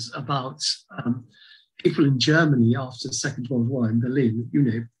stories about people in Germany after the Second World War in Berlin,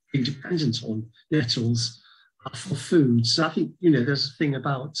 being dependent on nettles for food. So I think, there's a thing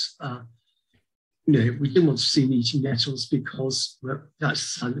about, we didn't want to see them eating nettles because that's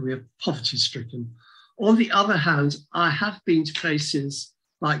a sign that we're poverty stricken. On the other hand, I have been to places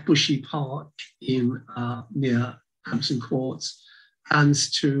like Bushy Park in near Hampton Court and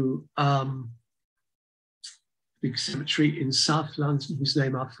to big cemetery in South London, whose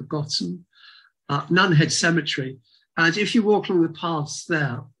name I've forgotten, Nunhead Cemetery. And if you walk along the paths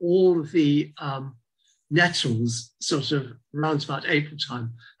there, all of the nettles, sort of around about April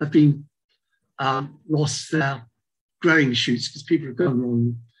time, have been lost their growing shoots because people have gone along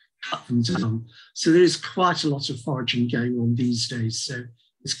and cut them down. So there is quite a lot of foraging going on these days. So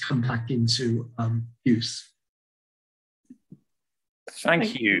it's come back into use.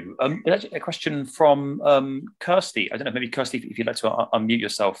 Thank you. There's a question from Kirsty. I don't know, maybe Kirsty, if you'd like to unmute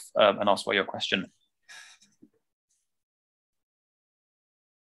yourself and ask for your question.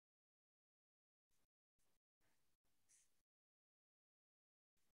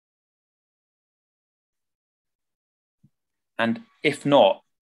 And if not,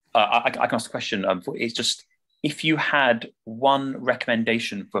 I can ask the question. It's just, if you had one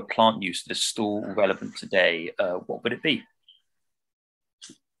recommendation for plant use that is still relevant today, what would it be?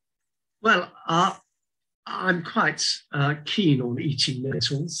 Well, I'm quite keen on eating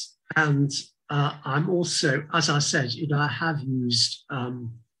nettles, and I'm also, as I said, I have used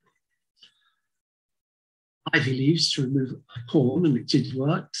ivy leaves to remove corn, and it did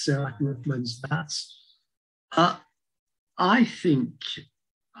work, so I can recommend that. I think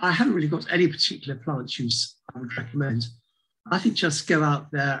I haven't really got any particular plant use I would recommend. I think just go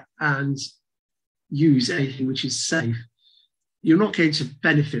out there and use anything which is safe. You're not going to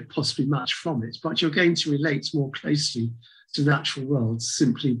benefit possibly much from it, but you're going to relate more closely to the natural world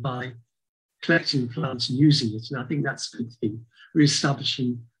simply by collecting plants and using it. And I think that's a good thing. We're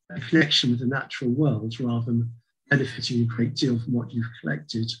establishing a connection with the natural world rather than benefiting a great deal from what you've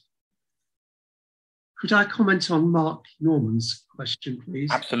collected. Could I comment on Mark Norman's question, please?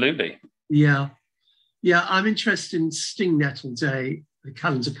 Absolutely. Yeah, I'm interested in Sting Nettle Day, the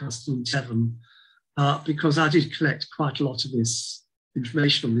calendar custom in Devon, because I did collect quite a lot of this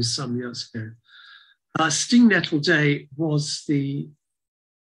information on this some years ago. Sting Nettle Day was the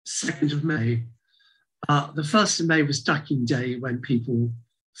 2nd of May. The 1st of May was Ducking Day, when people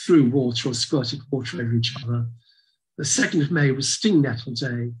threw water or squirted water over each other. The 2nd of May was Sting Nettle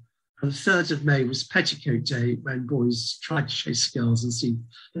Day. And the 3rd of May was Petticoat Day, when boys tried to chase girls and see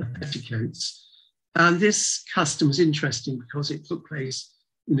their petticoats. And this custom was interesting because it took place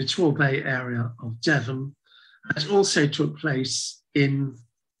in the Torbay area of Devon. It also took place in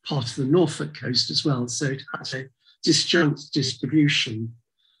part of the Norfolk coast as well. So it had a disjunct distribution.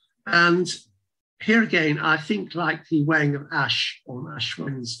 And here again, I think, like the weighing of ash on Ash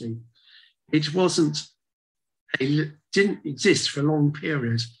Wednesday, it didn't exist for a long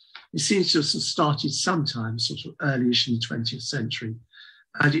period. It seems to have started sometime sort of early-ish in the 20th century,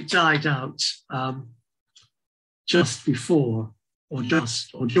 and it died out just before or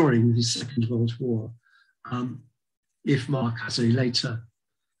during the Second World War. If Mark has any later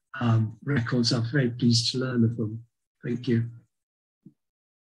records, I'm very pleased to learn of them. Thank you.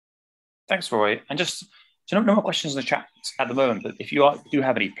 Thanks, Roy. And just so no more questions in the chat at the moment, but if you do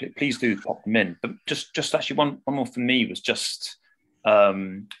have any, please do pop them in. But just actually one more from me was just,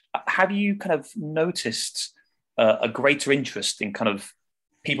 have you kind of noticed a greater interest in kind of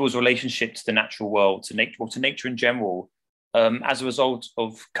people's relationship to the natural world, to nature, or to nature in general, as a result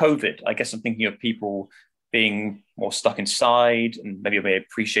of COVID? I guess I'm thinking of people being more stuck inside and maybe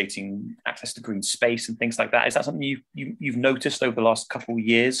appreciating access to green space and things like that. Is that something you've noticed over the last couple of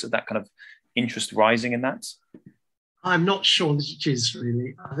years, of that kind of interest rising in that? I'm not sure that it is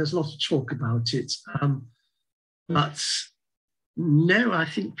really. There's a lot of talk about it. But no, I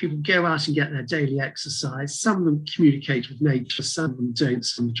think people go out and get their daily exercise. Some of them communicate with nature, some of them don't,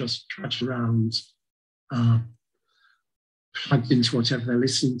 some just trudge around, plugged into whatever they're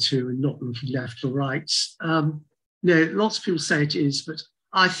listening to and not looking left or right. No, lots of people say it is, but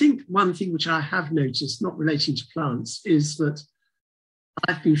I think one thing which I have noticed, not relating to plants, is that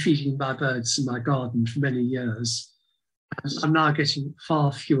I've been feeding my birds in my garden for many years, and I'm now getting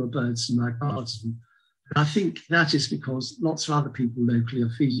far fewer birds in my garden. And I think that is because lots of other people locally are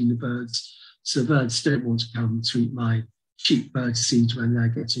feeding the birds, so the birds don't want to come to eat my cheap bird seed when they're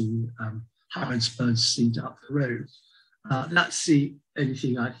getting Harrods bird seed up the road. That's the only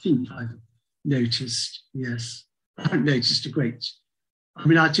thing I think I've noticed, yes. I haven't noticed a great, I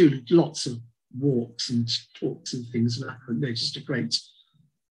mean, I do lots of walks and talks and things, and I haven't noticed a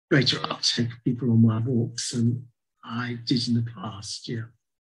greater uptake of people on my walks than I did in the past, yeah.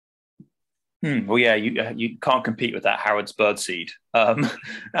 Well, yeah, you can't compete with that Harrods birdseed. And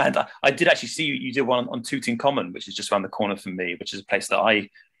I did actually see you did one on Tooting Common, which is just around the corner from me, which is a place that I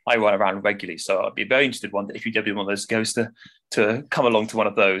run around regularly. So I'd be very interested if you did one of those goes to come along to one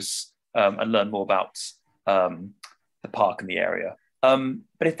of those and learn more about the park and the area.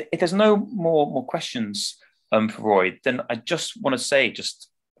 But if there's no more questions for Roy, then I just want to say just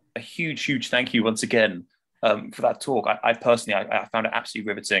a huge thank you once again for that talk. I personally found it absolutely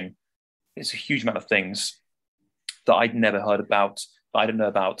riveting. It's a huge amount of things that I'd never heard about, that I didn't know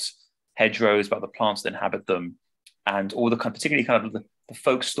about hedgerows, about the plants that inhabit them, and all the particularly the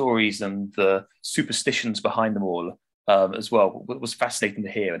folk stories and the superstitions behind them all as well. It was fascinating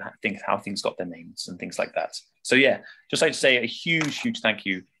to hear and think how things got their names and things like that. So yeah, just like to say a huge thank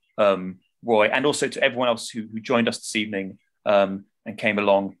you, Roy, and also to everyone else who joined us this evening and came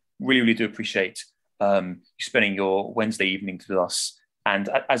along. Really do appreciate you spending your Wednesday evening with us. And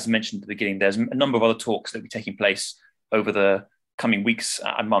as mentioned at the beginning, there's a number of other talks that will be taking place over the coming weeks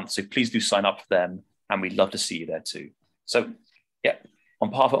and months. So please do sign up for them, and we'd love to see you there too. So yeah,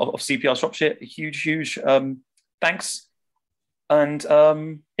 on behalf of CPRE Shropshire, a huge thanks. And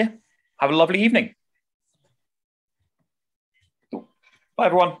yeah, have a lovely evening. Bye,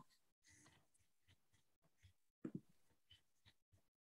 everyone.